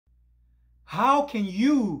How can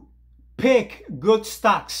you pick good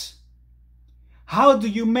stocks? How do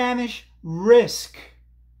you manage risk?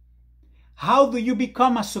 How do you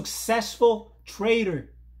become a successful trader?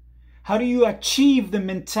 How do you achieve the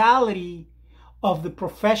mentality of the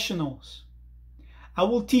professionals? I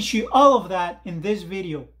will teach you all of that in this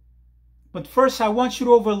video. But first, I want you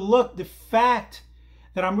to overlook the fact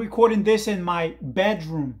that I'm recording this in my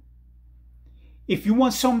bedroom. If you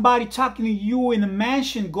want somebody talking to you in a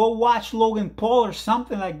mansion, go watch Logan Paul or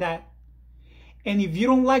something like that. And if you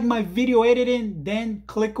don't like my video editing, then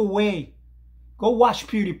click away. Go watch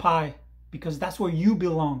PewDiePie, because that's where you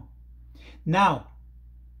belong. Now,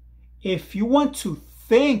 if you want to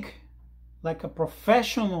think like a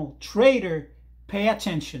professional trader, pay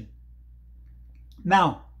attention.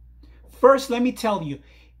 Now, first let me tell you,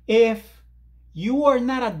 if you are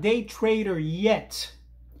not a day trader yet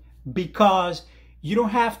because you don't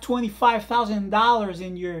have $25,000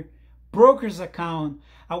 in your broker's account,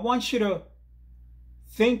 I want you to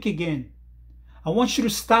think again. I want you to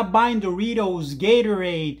stop buying Doritos,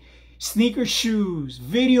 Gatorade, sneaker shoes,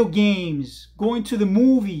 video games, going to the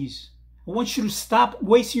movies. I want you to stop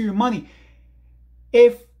wasting your money.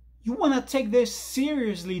 If you want to take this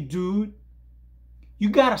seriously, dude, you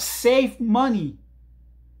gotta save money.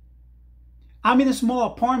 I'm in a small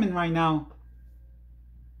apartment right now,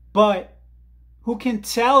 but who can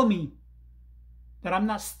tell me that I'm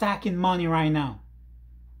not stacking money right now?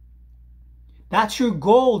 That's your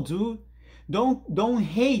goal, dude. Don't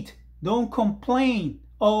hate. Don't complain.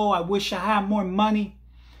 Oh, I wish I had more money.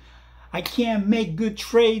 I can't make good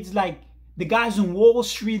trades like the guys on Wall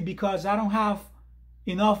Street because I don't have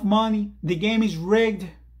enough money. The game is rigged.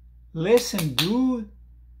 Listen, dude.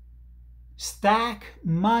 Stack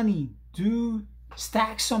money, dude.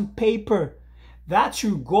 Stack some paper. That's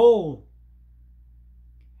your goal.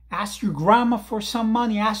 Ask your grandma for some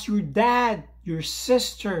money. Ask your dad, your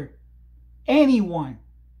sister, anyone.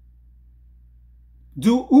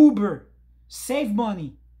 Do Uber. Save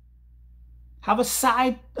money. Have a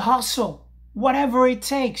side hustle. Whatever it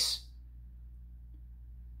takes.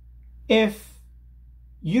 If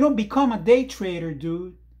you don't become a day trader,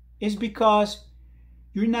 dude, it's because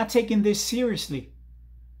you're not taking this seriously.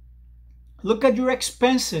 Look at your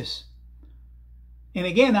expenses. And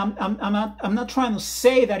again, I'm not trying to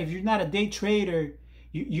say that if you're not a day trader,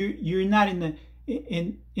 you're not in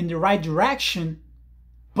the right direction,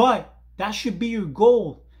 but that should be your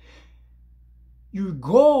goal. Your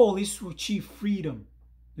goal is to achieve freedom,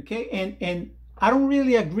 okay? And I don't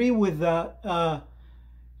really agree with the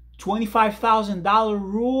 $25,000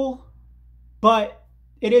 rule, but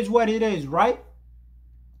it is what it is, right?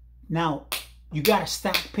 Now, you gotta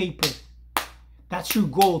stack paper. That's your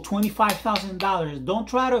goal, $25,000.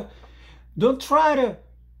 Don't try to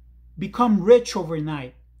become rich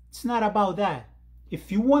overnight. It's not about that.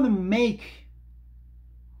 If you want to make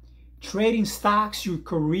trading stocks your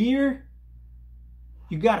career,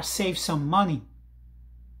 you gotta save some money.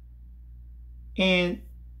 And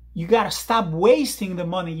you gotta stop wasting the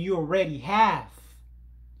money you already have.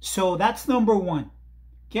 So that's number one,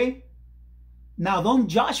 okay? Now, don't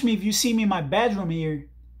judge me if you see me in my bedroom here.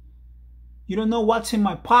 You don't know what's in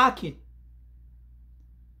my pocket.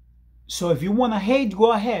 So if you want to hate,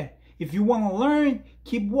 go ahead. If you want to learn,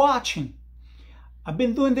 keep watching. I've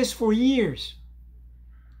been doing this for years.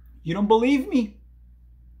 You don't believe me?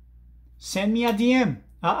 Send me a DM.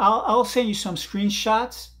 I'll send you some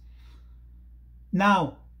screenshots.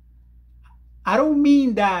 Now, I don't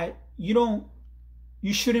mean that you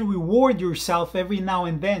shouldn't reward yourself every now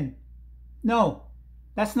and then. No,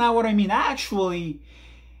 that's not what I mean. Actually,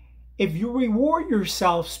 if you reward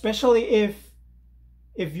yourself, especially if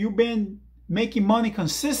you've been making money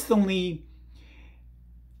consistently,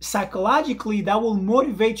 psychologically, that will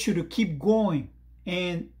motivate you to keep going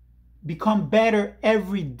and become better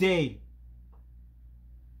every day.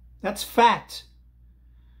 That's fact.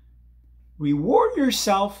 Reward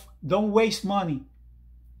yourself. Don't waste money.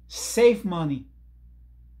 Save money.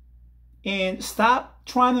 And stop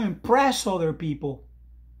trying to impress other people.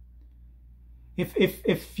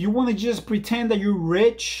 If you want to just pretend that you're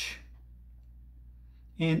rich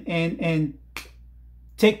and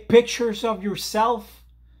take pictures of yourself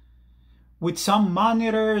with some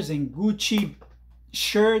monitors and Gucci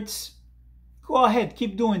shirts, go ahead,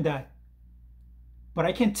 keep doing that. But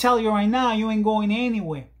I can tell you right now, you ain't going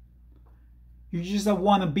anywhere. You're just a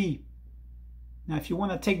wannabe. Now, if you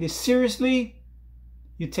want to take this seriously,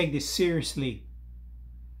 you take this seriously.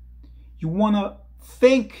 You want to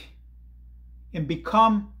think and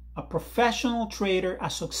become a professional trader, a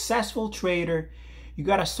successful trader, you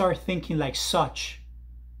got to start thinking like such.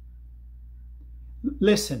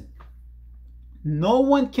 Listen, No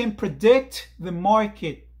one can predict the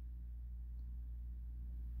market.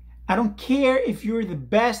 I don't care if you're the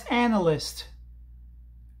best analyst.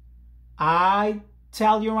 I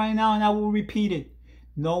tell you right now, and I will repeat it,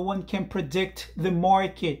 no one can predict the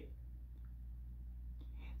market.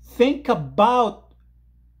 Think about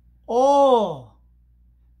all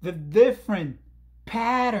the different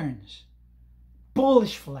patterns.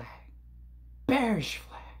 Bullish flag, bearish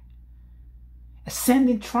flag,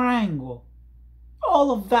 ascending triangle.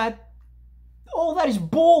 All that is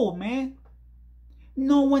bull, man.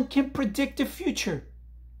 No one can predict the future.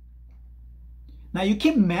 Now, you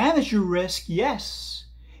can manage your risk, yes,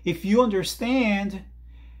 if you understand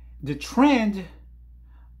the trend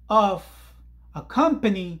of a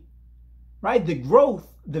company, right? The growth,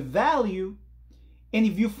 the value, and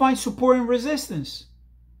if you find support and resistance.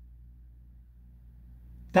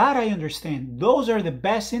 That I understand. Those are the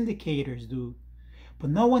best indicators, dude. But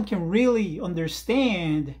no one can really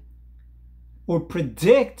understand or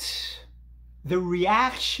predict the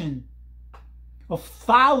reaction of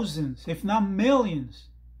thousands, if not millions.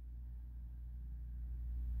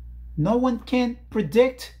 No one can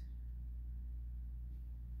predict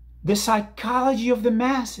the psychology of the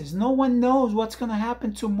masses. No one knows what's going to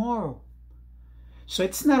happen tomorrow. So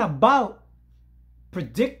it's not about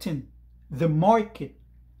predicting the market.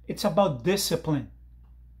 It's about discipline.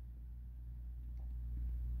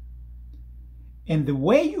 And the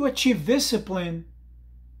way you achieve discipline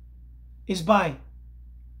is by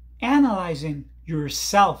analyzing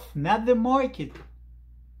yourself, not the market.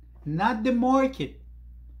 Not the market.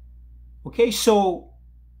 Okay, so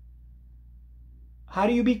how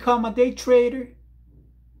do you become a day trader?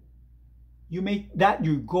 You make that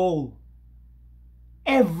your goal.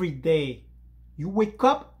 Every day. You wake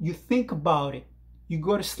up, you think about it. You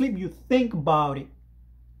go to sleep, you think about it.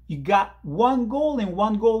 You got one goal and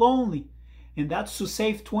one goal only. And that's to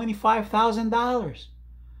save $25,000.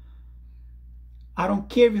 I don't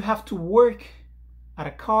care if you have to work at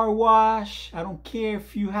a car wash. I don't care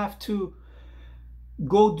if you have to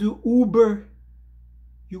go do Uber.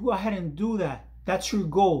 You go ahead and do that. That's your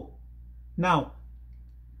goal. Now,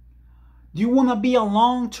 do you want to be a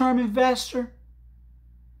long-term investor?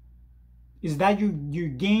 Is that your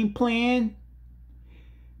game plan?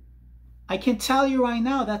 I can tell you right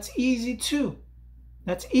now, that's easy too.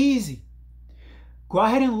 That's easy. Go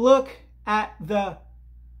ahead and look at the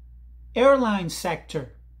airline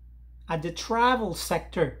sector, at the travel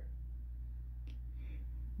sector.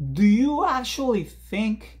 Do you actually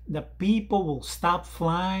think that people will stop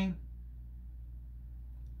flying?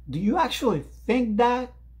 Do you actually think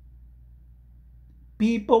that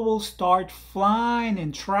people will start flying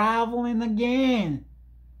and traveling again?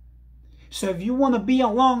 So if you want to be a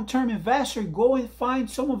long-term investor, go and find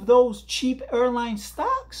some of those cheap airline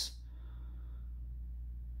stocks.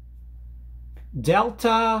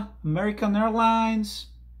 Delta, American Airlines,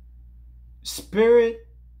 Spirit,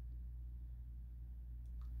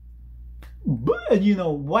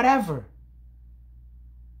 whatever.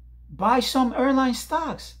 Buy some airline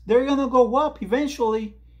stocks. They're going to go up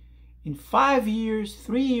eventually in 5 years,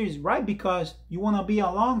 3 years, right? Because you want to be a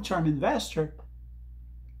long-term investor.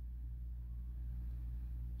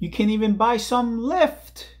 You can even buy some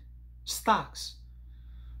Lyft stocks.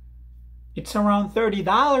 It's around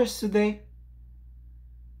 $30 today.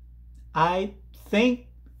 I think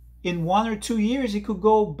in 1 or 2 years it could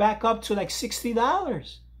go back up to like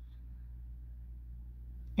 $60.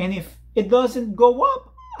 And if it doesn't go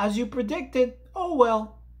up as you predicted, oh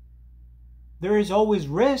well. There is always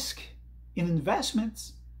risk in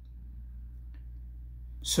investments.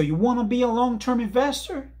 So you want to be a long-term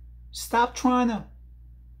investor? Stop trying to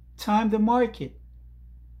time the market.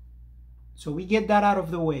 So we get that out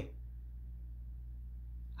of the way.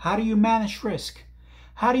 How do you manage risk?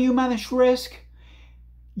 How do you manage risk?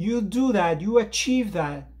 You do that. You achieve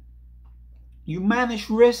that. You manage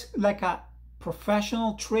risk like a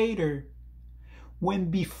professional trader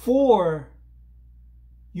when before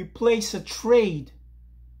you place a trade,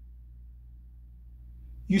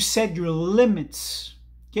 you set your limits.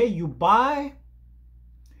 Okay, you buy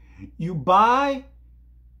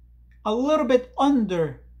a little bit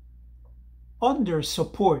under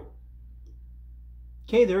support.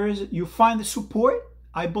 Okay, you find the support.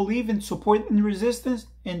 I believe in support and resistance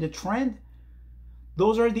and the trend.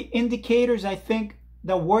 Those are the indicators I think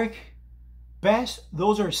that work best.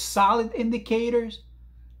 Those are solid indicators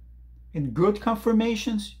and good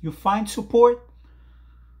confirmations. You find support,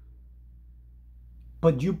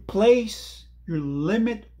 but you place your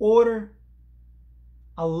limit order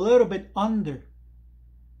a little bit under.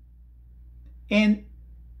 And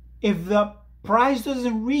if the Price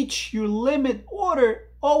doesn't reach your limit order.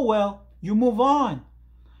 Oh well, you move on.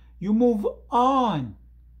 You move on.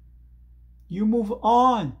 You move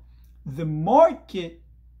on. The market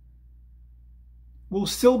will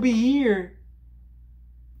still be here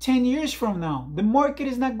 10 years from now. The market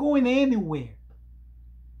is not going anywhere.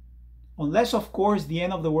 Unless, of course, the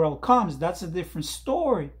end of the world comes. That's a different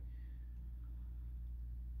story.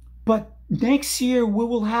 But next year, we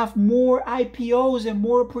will have more IPOs and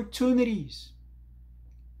more opportunities.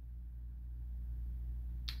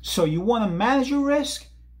 So you want to manage your risk?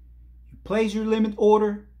 You place your limit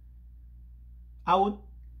order. I would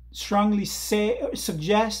strongly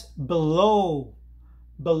suggest below,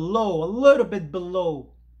 a little bit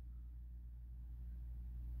below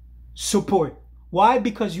support. Why?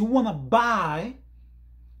 Because you want to buy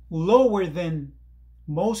lower than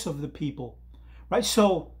most of the people, right?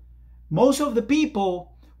 So most of the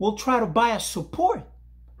people will try to buy a support,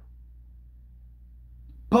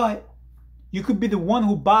 but you could be the one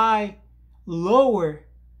who buy lower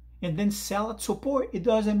and then sell at support. It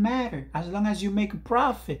doesn't matter as long as you make a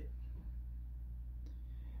profit.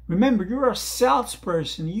 Remember, you're a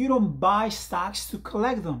salesperson. You don't buy stocks to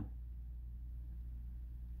collect them.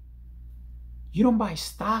 You don't buy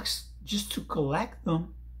stocks just to collect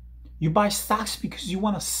them. You buy stocks because you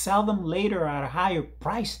want to sell them later at a higher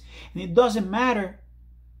price. And it doesn't matter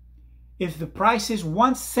if the price is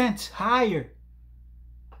 1 cent higher.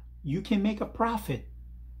 You can make a profit.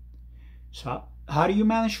 So how do you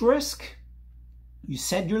manage risk? You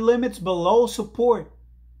set your limits below support.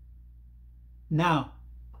 Now,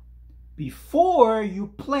 before you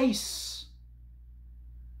place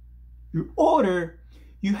your order,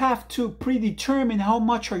 you have to predetermine how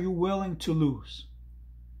much are you willing to lose.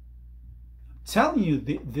 I'm telling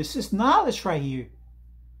you, this is knowledge right here.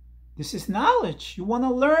 This is knowledge. You want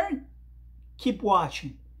to learn? Keep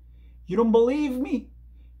watching. You don't believe me?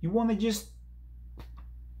 You want to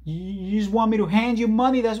you just want me to hand you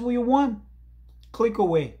money? That's what you want? Click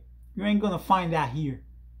away. You ain't going to find that here.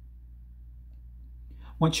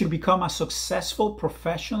 I want you to become a successful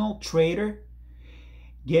professional trader,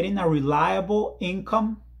 getting a reliable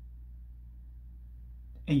income.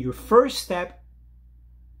 And your first step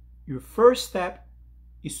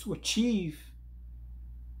is to achieve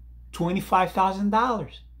 $25,000.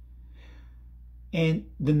 And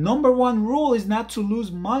the number one rule is not to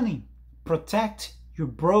lose money. Protect your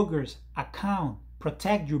broker's account.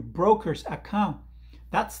 Protect your broker's account.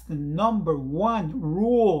 That's the number one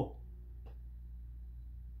rule.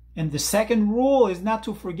 And the second rule is not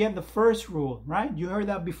to forget the first rule, right? You heard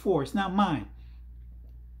that before. It's not mine.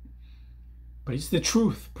 But it's the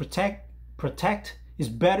truth. Protect is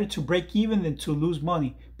better to break even than to lose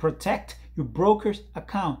money. Protect your broker's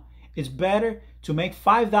account. It's better to make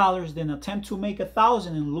 $5 than attempt to make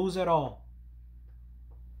 1,000 and lose it all.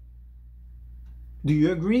 Do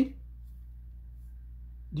you agree?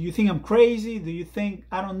 Do you think I'm crazy? Do you think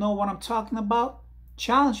I don't know what I'm talking about?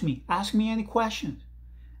 Challenge me. Ask me any questions.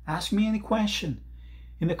 Ask me any question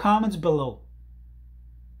in the comments below.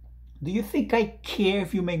 Do you think I care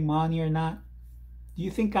if you make money or not? Do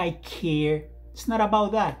you think I care? It's not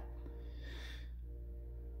about that.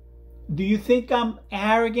 Do you think I'm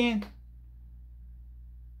arrogant?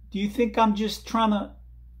 Do you think I'm just trying to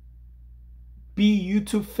be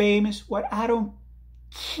YouTube famous? What? I don't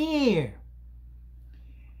care.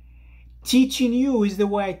 Teaching you is the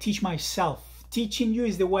way I teach myself. Teaching you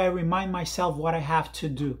is the way I remind myself what I have to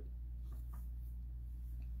do.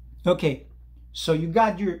 Okay, so you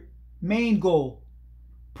got your main goal.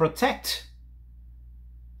 Protect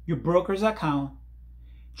your broker's account.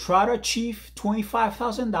 Try to achieve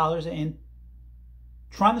 $25,000, and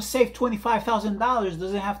trying to save $25,000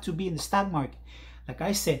 doesn't have to be in the stock market. Like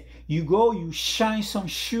I said, you go, you shine some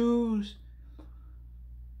shoes,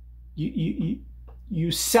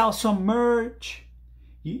 you sell some merch,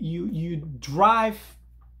 you drive,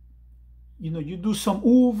 you do some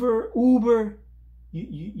Uber,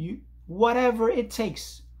 you whatever it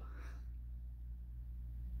takes.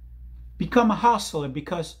 Become a hustler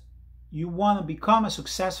because you want to become a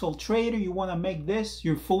successful trader. You want to make this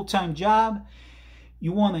your full-time job.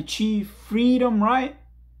 You want to achieve freedom, right?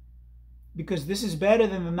 Because this is better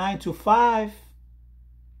than the 9 to 5.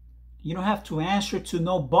 You don't have to answer to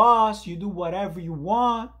no boss. You do whatever you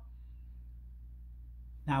want.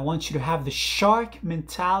 Now I want you to have the shark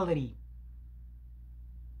mentality,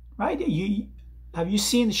 right? Have you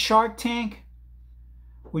seen the Shark Tank?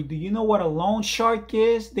 Or do you know what a loan shark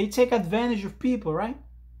is? They take advantage of people, right?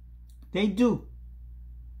 They do.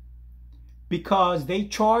 Because they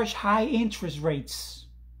charge high interest rates.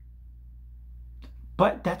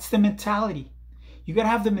 But that's the mentality. You got to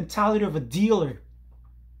have the mentality of a dealer,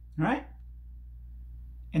 right?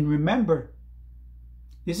 And remember,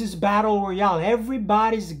 this is battle royale.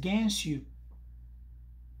 Everybody's against you.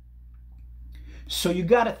 So you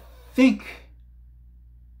got to think.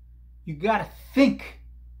 You got to think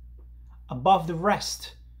above the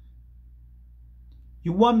rest.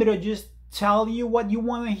 You want me to just tell you what you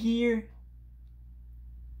want to hear?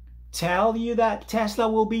 Tell you that Tesla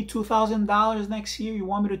will be $2,000 next year? You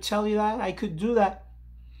want me to tell you that? I could do that.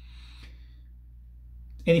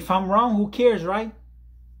 And if I'm wrong, who cares, right?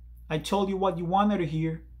 I told you what you wanted to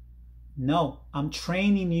hear. No, I'm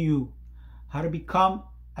training you how to become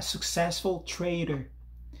a successful trader.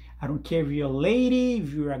 I don't care if you're a lady,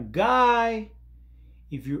 if you're a guy,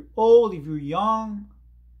 if you're old, if you're young,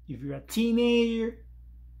 if you're a teenager.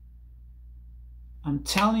 I'm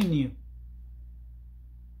telling you,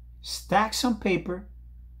 stack some paper,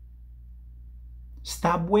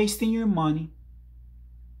 stop wasting your money.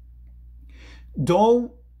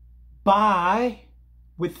 Don't buy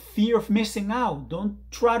with fear of missing out. Don't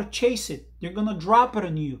try to chase it. They're going to drop it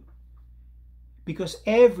on you. Because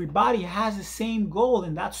everybody has the same goal,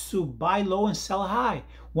 and that's to buy low and sell high.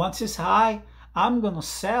 Once it's high, I'm going to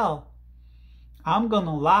sell. I'm going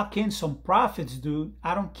to lock in some profits, dude.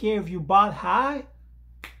 I don't care if you bought high.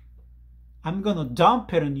 I'm going to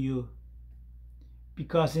dump it on you.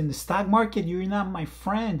 Because in the stock market, you're not my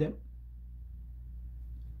friend.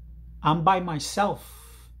 I'm by myself.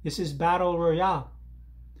 This is battle royale.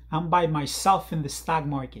 I'm by myself in the stock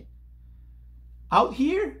market. Out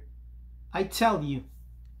here, I tell you.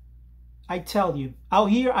 Out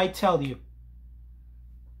here, I tell you.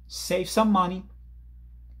 Save some money.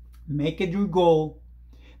 Make it your goal.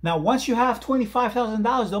 Now, once you have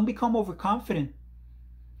 $25,000, don't become overconfident.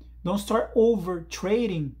 Don't start over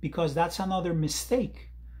trading, because that's another mistake.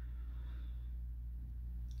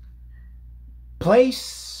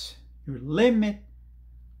 Place your limit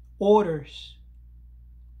orders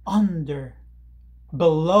under,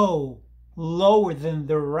 below, lower than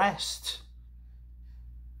the rest.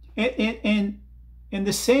 And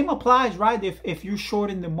the same applies, right? If you're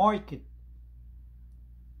short in the market,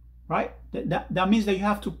 right? That means that you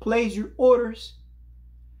have to place your orders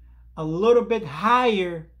a little bit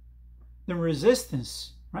higher than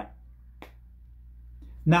resistance, right?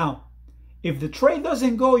 Now, if the trade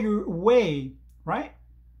doesn't go your way, right?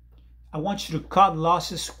 I want you to cut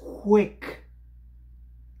losses quick.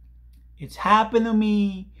 It's happened to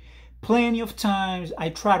me plenty of times. I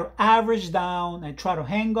try to average down. I try to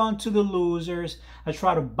hang on to the losers. I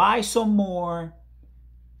try to buy some more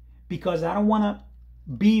because I don't want to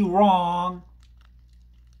be wrong,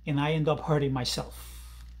 and I end up hurting myself.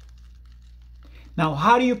 Now,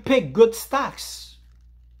 how do you pick good stocks?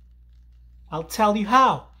 I'll tell you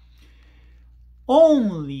how.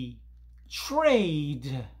 Only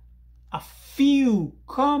trade a few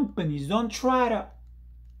companies. Don't try to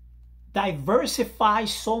diversify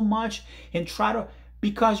so much and try to,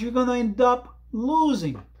 because you're going to end up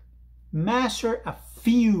losing. Master a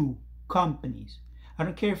few companies. I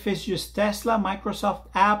don't care if it's just Tesla, Microsoft,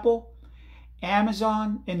 Apple,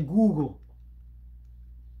 Amazon, and Google.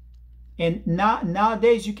 And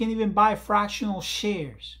nowadays you can even buy fractional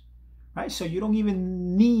shares, right? So you don't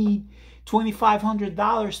even need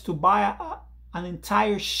 $2,500 to buy an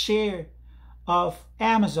entire share of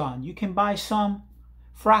Amazon. You can buy some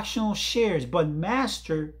fractional shares, but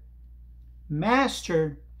master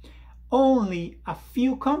only a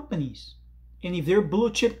few companies. And if they're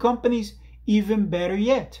blue chip companies, even better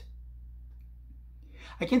yet.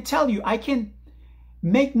 I can tell you, I can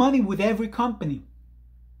make money with every company,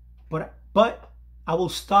 but I will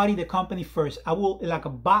study the company first. I will, like a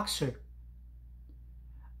boxer,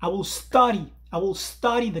 I will study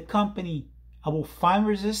the company. I will find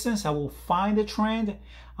resistance. I will find the trend.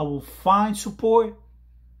 I will find support.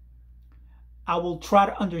 I will try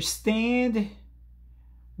to understand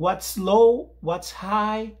what's low, what's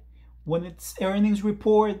high, when it's earnings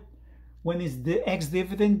report, when it's the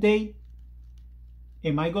ex-dividend date.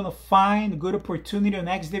 Am I going to find a good opportunity on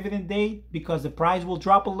ex-dividend date because the price will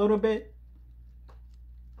drop a little bit?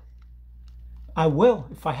 I will,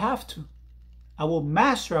 if I have to. I will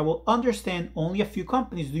master, I will understand only a few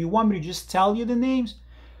companies. Do you want me to just tell you the names?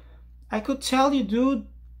 I could tell you, dude,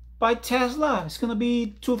 buy Tesla. It's going to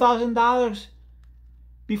be $2,000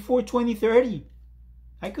 before 2030.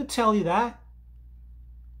 I could tell you that.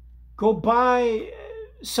 Go buy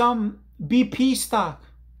some BP stock.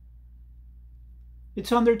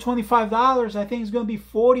 It's under $25. I think it's going to be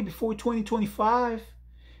 $40 before 2025.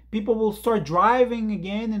 People will start driving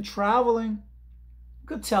again and traveling. I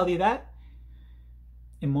could tell you that.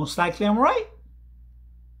 And most likely I'm right.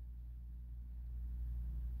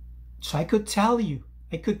 So I could tell you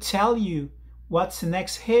what's the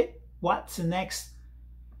next hit, what's the next.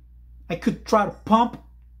 I could try to pump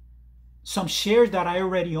some shares that I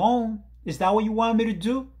already own. Is that what you want me to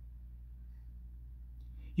do?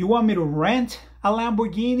 You want me to rent a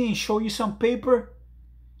Lamborghini and show you some paper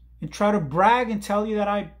and try to brag and tell you that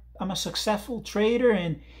I'm a successful trader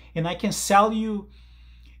and I can sell you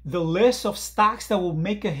the list of stocks that will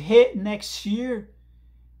make a hit next year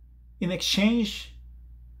in exchange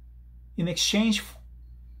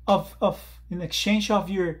of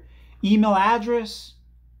your email address,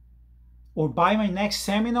 or buy my next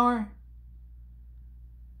seminar?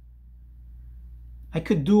 I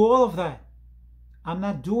could do all of that. I'm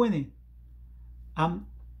not doing it. I'm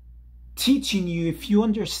teaching you, if you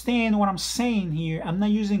understand what I'm saying here. I'm not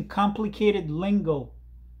using complicated lingo.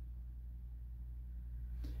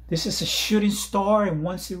 This is a shooting star, and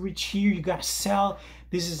once you reach here, you gotta sell.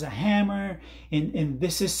 This is a hammer, and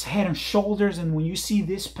this is head and shoulders, and when you see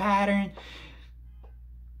this pattern,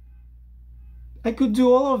 I could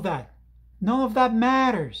do all of that. None of that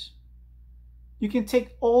matters. You can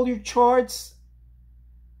take all your charts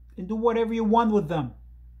and do whatever you want with them.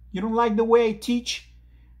 You don't like the way I teach?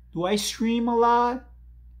 Do I scream a lot?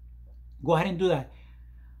 Go ahead and do that.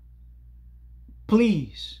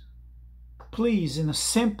 Please, in a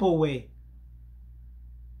simple way,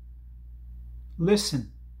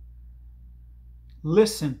 listen.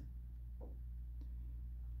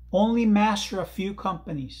 Only master a few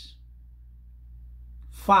companies.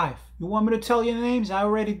 5. You want me to tell you the names? I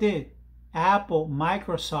already did. Apple,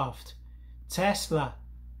 Microsoft, Tesla,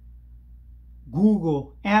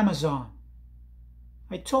 Google, Amazon.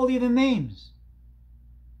 I told you the names.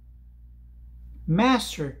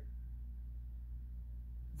 Master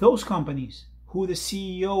those companies. Who the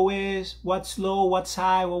CEO is, what's low, what's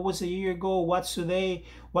high, what was a year ago, what's today,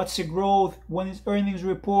 what's the growth, when is earnings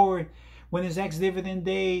report, when is ex-dividend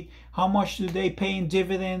date, how much do they pay in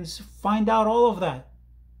dividends. Find out all of that.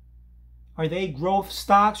 Are they growth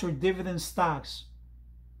stocks or dividend stocks?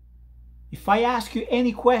 If I ask you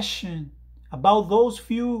any question about those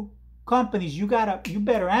few companies, you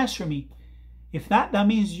better answer me. If not, that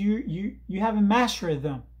means you haven't mastered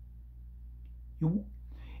them.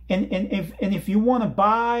 If you want to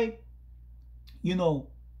buy,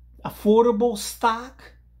 affordable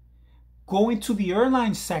stock, go into the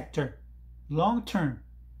airline sector long term.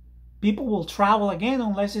 People will travel again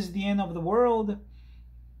unless it's the end of the world.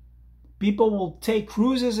 People will take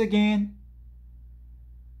cruises again.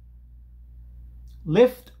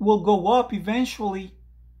 Lyft will go up eventually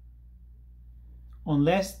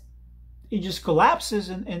unless it just collapses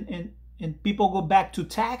and people go back to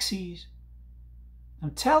taxis.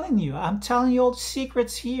 I'm telling you all the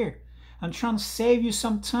secrets here. I'm trying to save you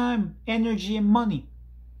some time, energy, and money.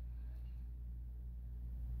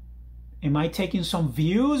 Am I taking some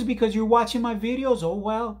views because you're watching my videos? Oh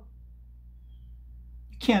well.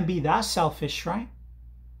 You can't be that selfish, right?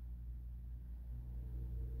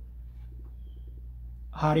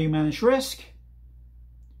 How do you manage risk?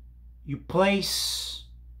 You place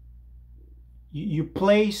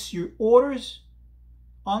your orders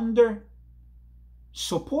under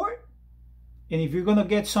support, and if you're gonna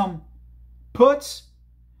get some puts,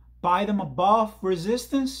 buy them above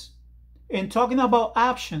resistance. And talking about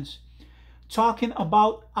options,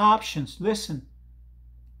 listen,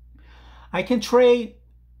 I can trade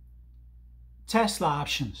Tesla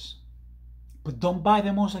options, but don't buy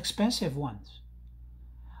the most expensive ones.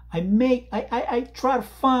 I try to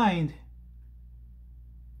find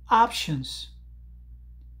options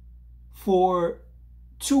for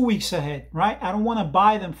 2 weeks ahead, right? I don't want to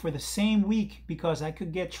buy them for the same week because I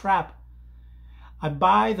could get trapped. I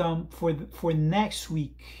buy them for next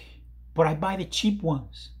week, but I buy the cheap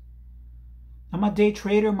ones. I'm a day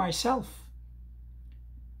trader myself,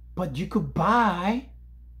 but you could buy,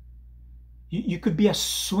 you could be a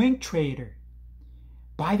swing trader.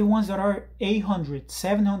 Buy the ones that are $800,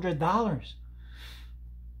 $700.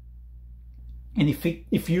 And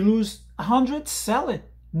if you lose 100, sell it.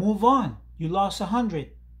 Move on. You lost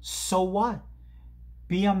 100. So what?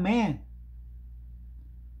 Be a man.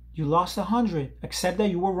 You lost 100. Accept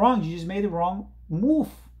that you were wrong. You just made the wrong move.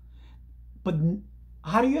 But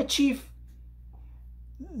how do you achieve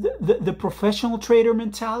the professional trader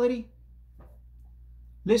mentality?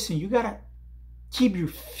 Listen, you gotta keep your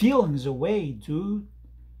feelings away, dude.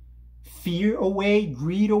 Fear away,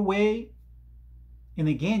 greed away. And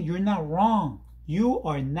again, you're not wrong. You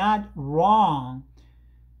are not wrong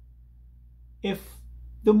if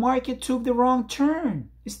the market took the wrong turn.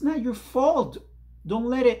 It's not your fault. Don't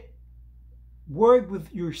let it work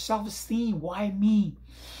with your self-esteem. Why me?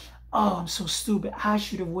 Oh, I'm so stupid. I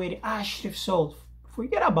should have waited. I should have sold.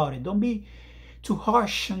 Forget about it. Don't be too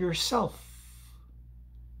harsh on yourself.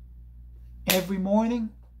 Every morning,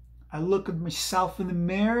 I look at myself in the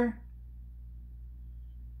mirror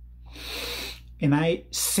and I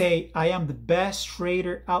say, I am the best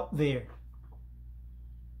trader out there.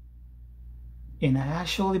 And I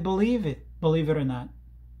actually believe it or not.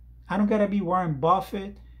 I don't gotta be Warren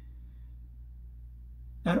Buffett.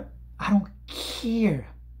 I don't care.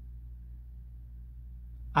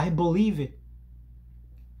 I believe it.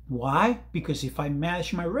 Why? Because if I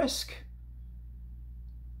manage my risk,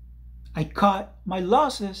 I cut my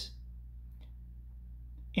losses,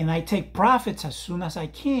 and I take profits as soon as I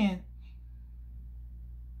can,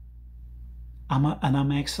 I'm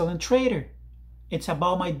an excellent trader. It's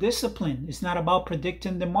about my discipline. It's not about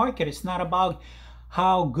predicting the market. It's not about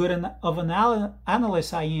how good of an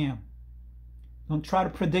analyst I am. Don't try to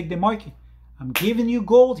predict the market. I'm giving you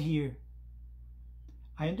gold here.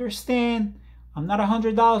 I understand I'm not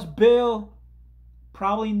 $100 bill.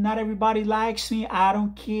 Probably not everybody likes me. I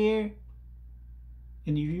don't care.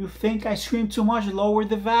 And if you think I scream too much, lower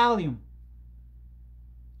the volume.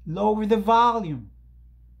 Lower the volume.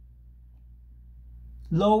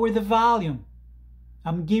 Lower the volume.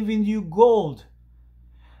 I'm giving you gold.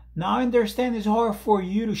 Now I understand it's hard for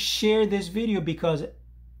you to share this video because,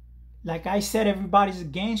 like I said, everybody's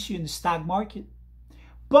against you in the stock market.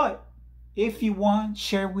 But if you want,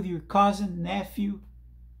 share with your cousin, nephew,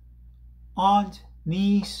 aunt,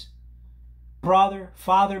 niece, brother,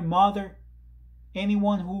 father, mother,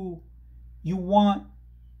 anyone who you want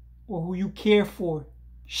or who you care for.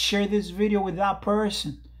 Share this video with that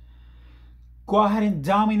person. Go ahead and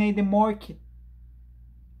dominate the market.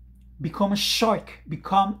 Become a shark.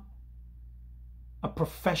 Become a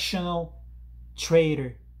professional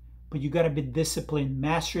trader. But you got to be disciplined.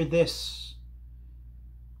 Master this.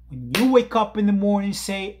 When you wake up in the morning,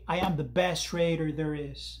 say, I am the best trader there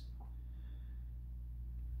is.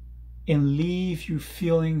 And leave your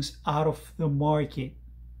feelings out of the market.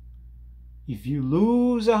 If you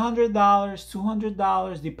lose $100,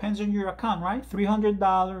 $200, depends on your account, right?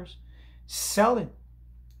 $300, sell it.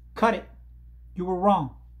 Cut it. You were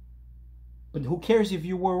wrong. But who cares if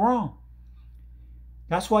you were wrong?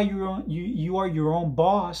 That's why you are your own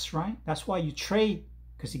boss, right? That's why you trade,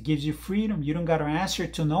 because it gives you freedom. You don't got to answer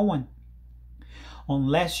to no one.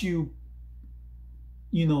 Unless you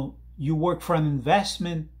work for an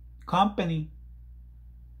investment company.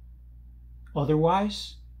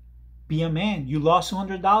 Otherwise, be a man. You lost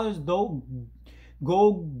 $200,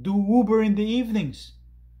 go do Uber in the evenings.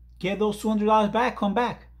 Get those $200 back, come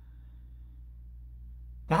back.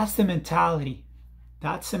 That's the mentality.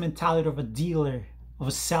 That's the mentality of a dealer, of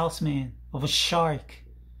a salesman, of a shark,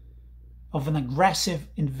 of an aggressive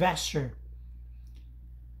investor.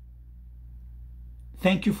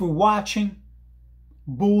 Thank you for watching.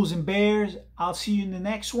 Bulls and bears. I'll see you in the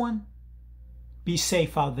next one. Be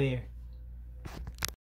safe out there.